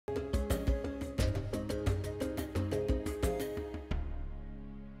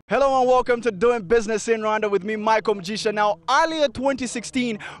Hello and welcome to Doing Business in Rwanda with me, Michael Mjisha. Now, earlier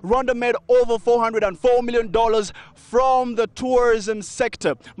 2016, Rwanda made over $404 million from the tourism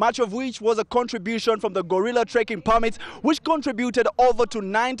sector, much of which was a contribution from the gorilla trekking permits, which contributed over to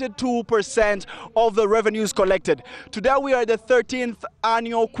 92% of the revenues collected. Today, we are at the 13th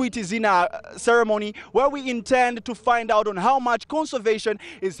annual Kwitizina ceremony, where we intend to find out on how much conservation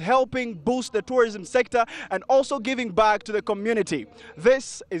is helping boost the tourism sector and also giving back to the community.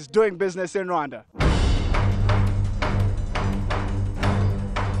 This is Doing Business in Rwanda.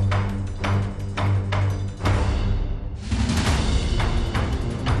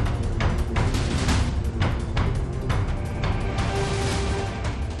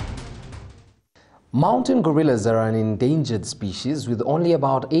 Mountain gorillas are an endangered species with only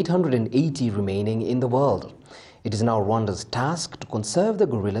about 880 remaining in the world. It is now Rwanda's task to conserve the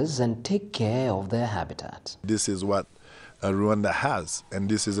gorillas and take care of their habitat. This is what Rwanda has, and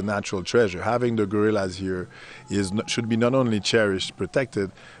this is a natural treasure. Having the gorillas here should be not only cherished,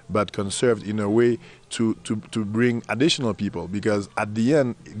 protected, but conserved in a way to bring additional people, because at the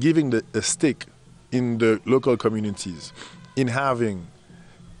end, giving a stake in the local communities, in having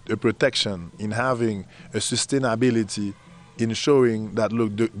a protection, in having a sustainability, in showing that,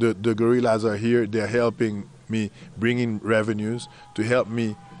 look, the gorillas are here, they're helping me bring in revenues, to help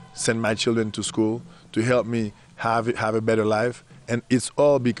me send my children to school, to help me have a better life, and it's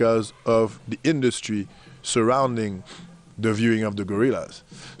all because of the industry surrounding the viewing of the gorillas.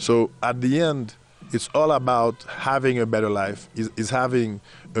 So at the end, it's all about having a better life, is having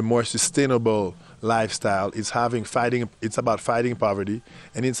a more sustainable lifestyle, it's about fighting poverty,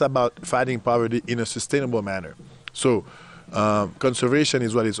 and it's about fighting poverty in a sustainable manner. So conservation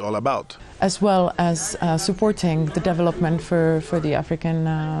is what it's all about. As well as supporting the development for the African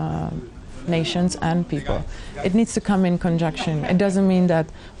nations and people. It needs to come in conjunction. It doesn't mean that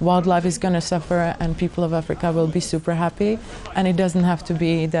wildlife is going to suffer and people of Africa will be super happy, and it doesn't have to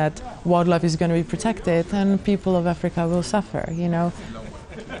be that wildlife is going to be protected and people of Africa will suffer, you know.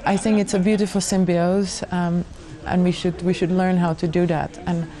 I think it's a beautiful symbiosis, and we should learn how to do that.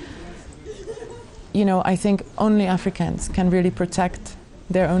 And you know, I think only Africans can really protect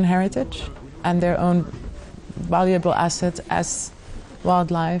their own heritage and their own valuable assets as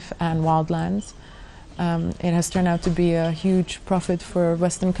wildlife and wildlands. It has turned out to be a huge profit for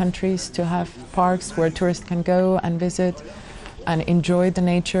Western countries to have parks where tourists can go and visit and enjoy the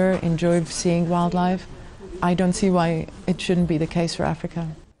nature, enjoy seeing wildlife. I don't see why it shouldn't be the case for Africa.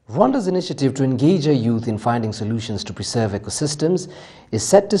 Rwanda's initiative to engage our youth in finding solutions to preserve ecosystems is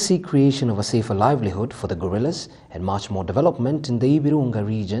set to see creation of a safer livelihood for the gorillas and much more development in the Ibirunga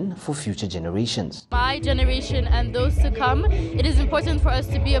region for future generations. My generation and those to come, it is important for us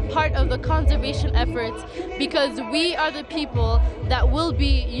to be a part of the conservation efforts, because we are the people that will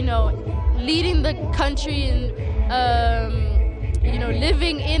be, you know, leading the country and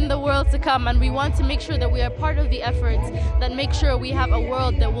living in the world to come, and we want to make sure that we are part of the efforts that make sure we have a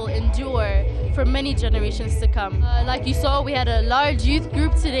world that will endure for many generations to come. Like you saw, we had a large youth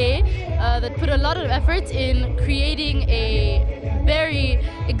group today that put a lot of effort in creating a very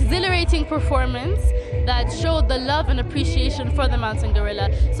exhilarating performance that showed the love and appreciation for the mountain gorilla.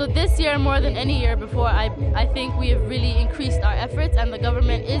 So this year, more than any year before, I think we have really increased our efforts, and the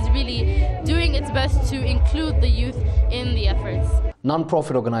government is really doing its best to include the youth in the efforts.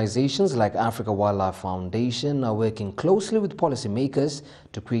 Non-profit organizations like Africa Wildlife Foundation are working closely with policymakers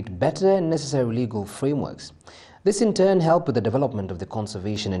to create better and necessary legal frameworks. This in turn helps with the development of the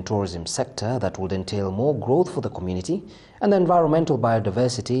conservation and tourism sector that will entail more growth for the community and the environmental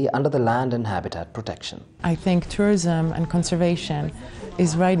biodiversity under the land and habitat protection. I think tourism and conservation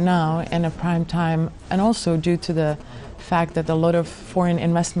is right now in a prime time, and also due to the fact that a lot of foreign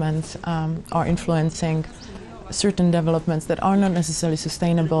investments are influencing certain developments that are not necessarily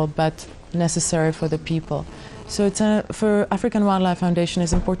sustainable but necessary for the people. So for African Wildlife Foundation,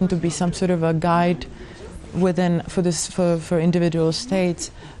 it's important to be some sort of a guide for individual states,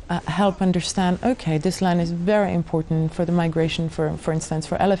 help understand, okay, this land is very important for the migration, for instance,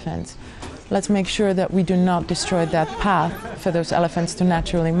 for elephants. Let's make sure that we do not destroy that path for those elephants to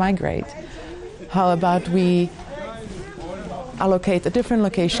naturally migrate. How about we allocate a different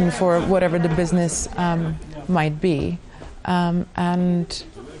location for whatever the business might be, and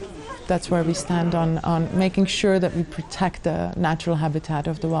that's where we stand on making sure that we protect the natural habitat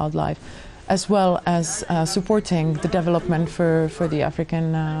of the wildlife, as well as supporting the development for the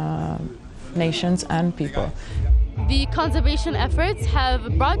African nations and people. the conservation efforts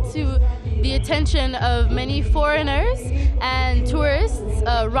have brought to the attention of many foreigners and tourists,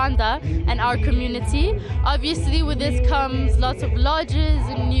 Rwanda and our community. Obviously, with this comes lots of lodges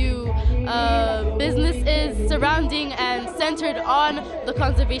and new businesses surrounding and centered on the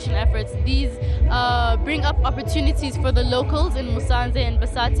conservation efforts. These bring up opportunities for the locals in Musanze and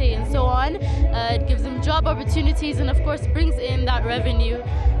Basate and so on. It gives them job opportunities and of course brings in that revenue,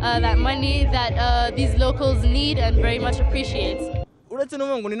 that money that these locals need and very much appreciate.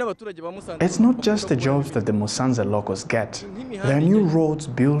 It's not just the jobs that the Musanze locals get. There are new roads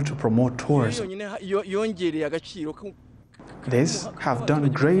built to promote tourism. These have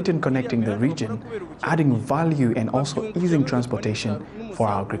done great in connecting the region, adding value and also easing transportation for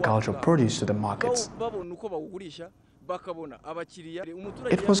our agricultural produce to the markets.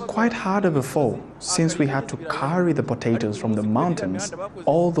 It was quite harder before, since we had to carry the potatoes from the mountains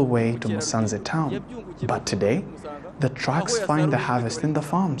all the way to Musanze town. But today, the trucks find the harvest in the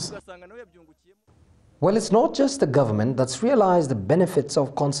farms. Well, it's not just the government that's realized the benefits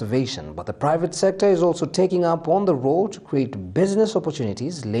of conservation, but the private sector is also taking up on the role to create business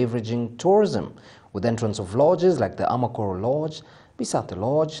opportunities leveraging tourism, with entrance of lodges like the Amakoro Lodge, Bisate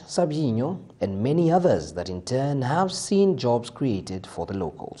Lodge, Sabyinyo, and many others that in turn have seen jobs created for the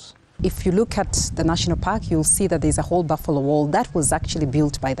locals. If you look at the national park, you'll see that there's a whole buffalo wall that was actually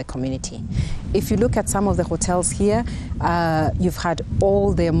built by the community. If you look at some of the hotels here, you've had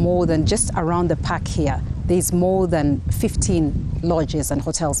more than just around the park here. There's more than 15 lodges and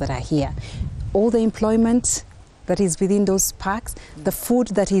hotels that are here. All the employment that is within those parks, the food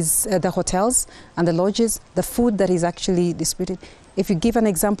that is the hotels and the lodges, the food that is actually distributed. If you give an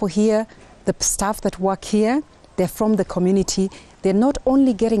example here, the staff that work here, they're from the community. They're not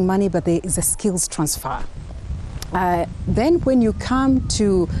only getting money, but there is a skills transfer. Then when you come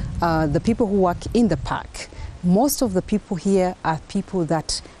to the people who work in the park, most of the people here are people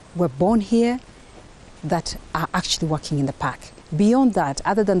that were born here that are actually working in the park. Beyond that,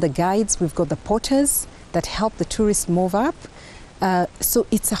 other than the guides, we've got the porters that help the tourists move up. So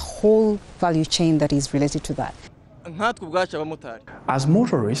it's a whole value chain that is related to that. As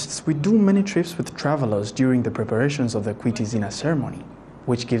motorists, we do many trips with travelers during the preparations of the Kwitizina ceremony,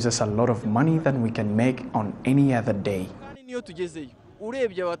 which gives us a lot of money that we can make on any other day.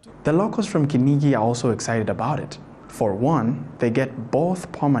 The locals from Kinigi are also excited about it. For one, they get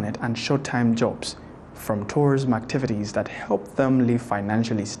both permanent and short-time jobs from tourism activities that help them live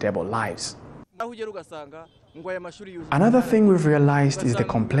financially stable lives. Another thing we've realized is the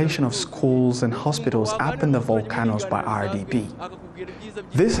completion of schools and hospitals up in the volcanoes by RDP.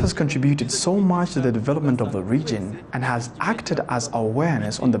 This has contributed so much to the development of the region and has acted as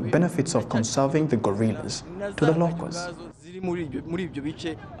awareness on the benefits of conserving the gorillas to the locals.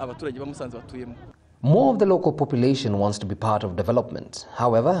 More of the local population wants to be part of development.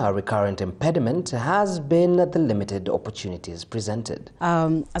 However, a recurrent impediment has been the limited opportunities presented.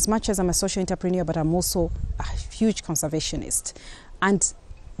 As much as I'm a social entrepreneur, but I'm also a huge conservationist. And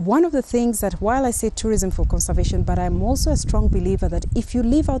one of the things that, while I say tourism for conservation, but I'm also a strong believer that if you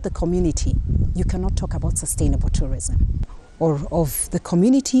leave out the community, you cannot talk about sustainable tourism. Or of the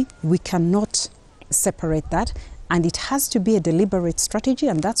community, we cannot separate that. And it has to be a deliberate strategy.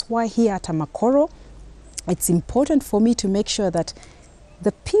 And that's why here at Amakoro, it's important for me to make sure that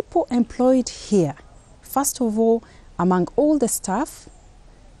the people employed here, first of all, among all the staff,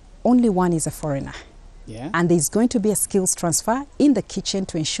 only one is a foreigner. Yeah. And there's going to be a skills transfer in the kitchen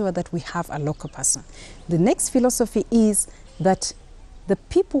to ensure that we have a local person. The next philosophy is that the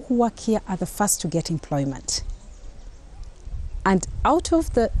people who work here are the first to get employment. And out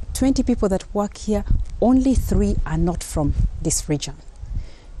of the 20 people that work here, only 3 are not from this region.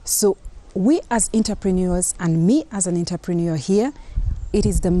 So we as entrepreneurs, and me as an entrepreneur here, it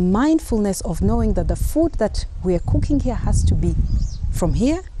is the mindfulness of knowing that the food that we are cooking here has to be from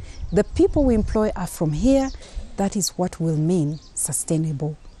here. The people we employ are from here. That is what will mean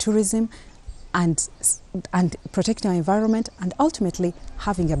sustainable tourism and protecting our environment and ultimately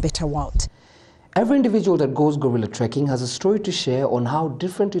having a better world. Every individual that goes gorilla trekking has a story to share on how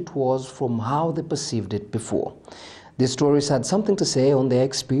different it was from how they perceived it before. These stories had something to say on their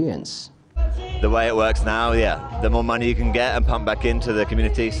experience. The way it works now, yeah, the more money you can get and pump back into the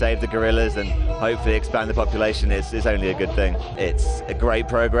community, save the gorillas and hopefully expand the population is only a good thing. It's a great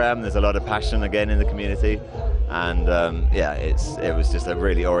program, there's a lot of passion again in the community, and yeah, it was just a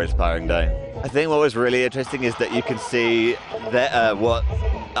really awe-inspiring day. I think what was really interesting is that you can see what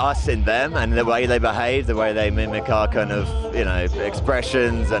us in them and the way they behave, the way they mimic our kind of,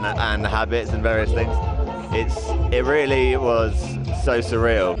 expressions and habits and various things. It really was so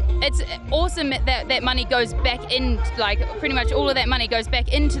surreal. It's awesome that money goes back in, like pretty much all of that money goes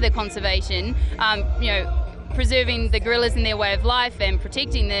back into the conservation, preserving the gorillas and their way of life and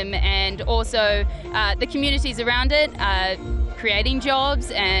protecting them, and also the communities around it, creating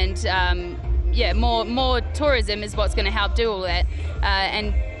jobs, and more tourism is what's going to help do all that.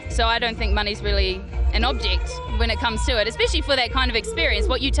 And so I don't think money's really an object when it comes to it, especially for that kind of experience.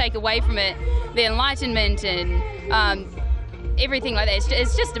 What you take away from it, the enlightenment and everything like that,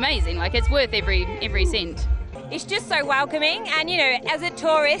 it's just amazing. Like, it's worth every cent. It's just so welcoming, and as a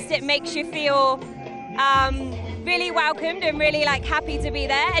tourist, it makes you feel really welcomed and really happy to be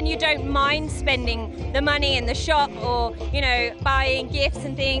there, and you don't mind spending the money in the shop or buying gifts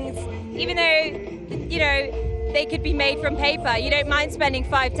and things, even though they could be made from paper. You don't mind spending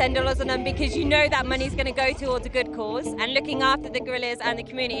 $5-10 on them because you know that money's going to go towards a good cause and looking after the gorillas and the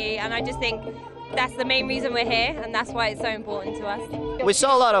community, and I just think that's the main reason we're here, and that's why it's so important to us. We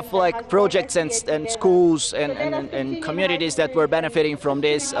saw a lot of projects and schools and communities that were benefiting from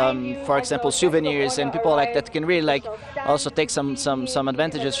this. For example, souvenirs and people that can really also take some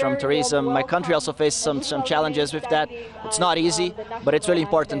advantages from tourism. My country also faced some challenges with that. It's not easy, but it's really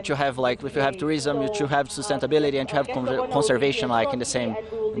important to have if you have tourism, you should have sustainability and to have conservation in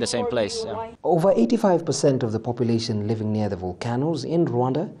the same place. Yeah. Over 85% of the population living near the volcanoes in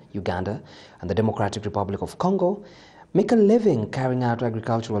Rwanda, Uganda, and the Democratic Republic of Congo make a living carrying out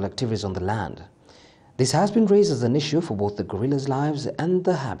agricultural activities on the land. This has been raised as an issue for both the gorillas' lives and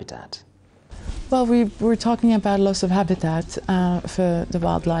the habitat. Well, we're talking about loss of habitat for the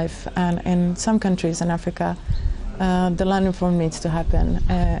wildlife, and in some countries in Africa, the land reform needs to happen.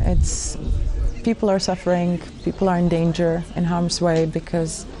 People are suffering, people are in danger, in harm's way,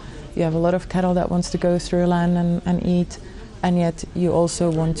 because you have a lot of cattle that wants to go through land and eat, and yet you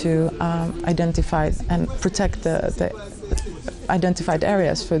also want to identify and protect the identified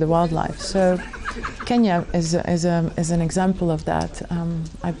areas for the wildlife. So Kenya is an example of that.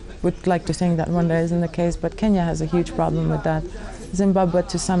 I would like to think that Rwanda isn't the case, but Kenya has a huge problem with that. Zimbabwe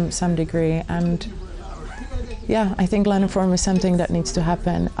to some degree, and yeah, I think land reform is something that needs to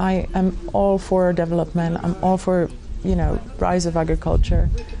happen. I am all for development. I'm all for rise of agriculture.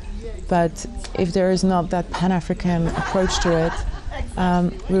 But if there is not that Pan-African approach to it,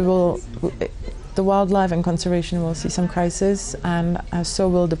 the wildlife and conservation will see some crisis, and so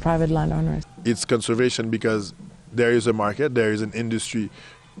will the private landowners. It's conservation because there is a market, there is an industry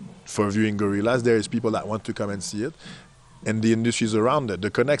for viewing gorillas, there is people that want to come and see it, and the industries around it, the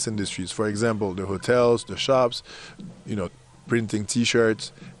connects industries, for example, the hotels, the shops, printing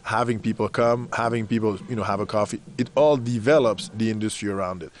T-shirts, having people come, having people, have a coffee. It all develops the industry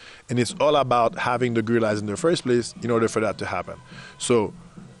around it. And it's all about having the gorillas in the first place in order for that to happen. So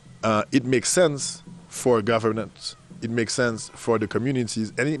it makes sense for governments, it makes sense for the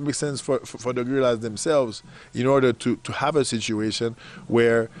communities, and it makes sense for the gorillas themselves in order to have a situation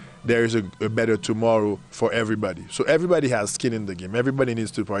where there is a better tomorrow for everybody. So everybody has skin in the game. Everybody needs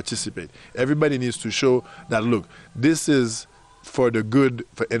to participate. Everybody needs to show that, look, this is for the good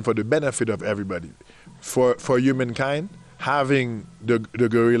and for the benefit of everybody. For humankind, having the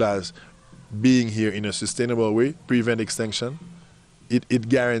gorillas being here in a sustainable way, prevent extinction, it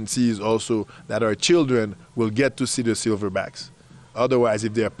guarantees also that our children will get to see the silverbacks. Otherwise,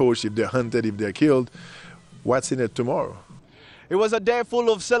 if they're poached, if they're hunted, if they're killed, what's in it tomorrow? It was a day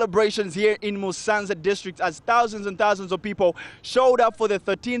full of celebrations here in Musanze district as thousands and thousands of people showed up for the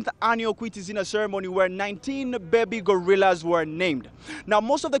 13th annual Kwitizina ceremony where 19 baby gorillas were named. Now,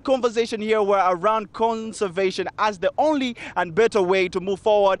 most of the conversation here were around conservation as the only and better way to move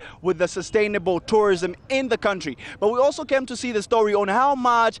forward with the sustainable tourism in the country. But we also came to see the story on how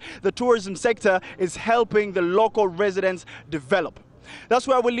much the tourism sector is helping the local residents develop. That's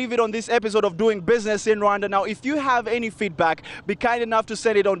where we leave it on this episode of Doing Business in Rwanda. Now, if you have any feedback, be kind enough to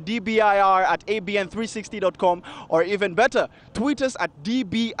send it on dbir@abn360.com, or even better, tweet us at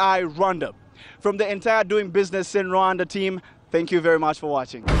dbirwanda. From the entire Doing Business in Rwanda team, thank you very much for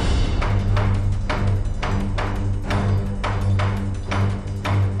watching.